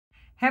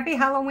Happy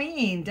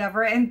Halloween!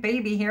 Deborah and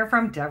Baby here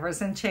from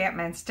Deborah's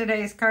Enchantments.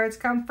 Today's cards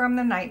come from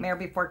the Nightmare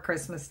Before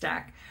Christmas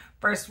deck.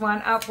 First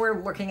one up,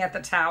 we're looking at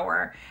the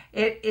Tower.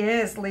 It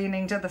is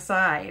leaning to the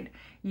side.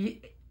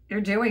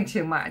 You're doing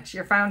too much.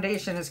 Your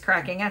foundation is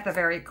cracking at the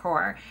very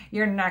core.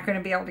 You're not going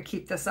to be able to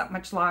keep this up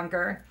much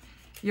longer.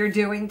 You're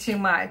doing too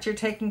much. You're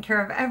taking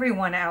care of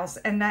everyone else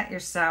and not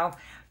yourself.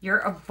 You're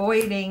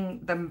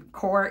avoiding the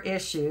core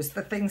issues,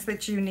 the things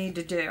that you need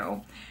to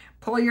do.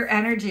 Pull your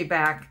energy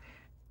back.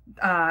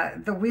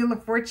 The Wheel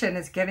of Fortune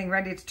is getting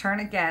ready to turn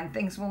again.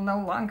 Things will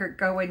no longer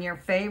go in your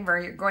favor.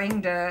 You're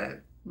going to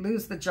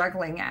lose the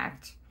juggling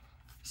act.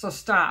 So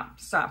stop,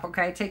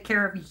 okay? Take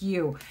care of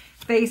you.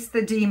 Face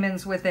the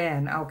demons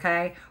within,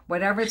 okay?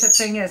 Whatever the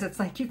thing is, it's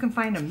like you can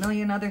find a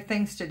million other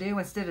things to do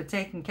instead of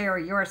taking care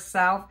of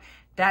yourself.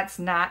 That's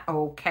not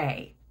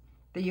okay.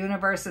 The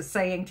universe is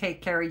saying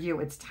take care of you.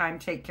 It's time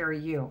to take care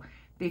of you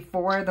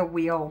before the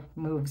wheel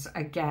moves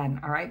again,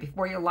 all right?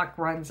 Before your luck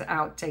runs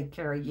out, take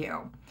care of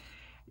you.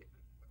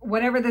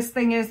 Whatever this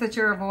thing is that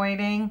you're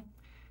avoiding,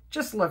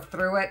 just live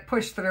through it,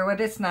 push through it.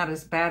 It's not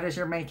as bad as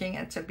you're making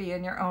it to be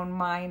in your own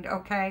mind,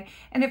 okay?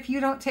 And if you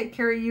don't take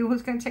care of you,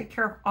 who's going to take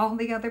care of all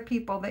the other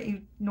people that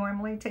you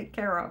normally take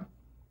care of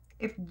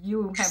if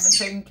you haven't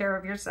taken care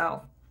of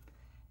yourself?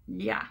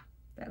 Yeah,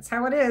 that's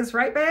how it is,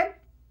 right, babe?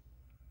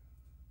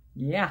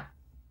 Yeah,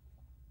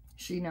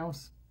 she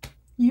knows.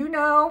 You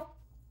know,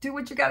 do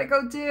what you got to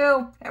go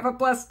do. Have a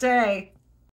blessed day.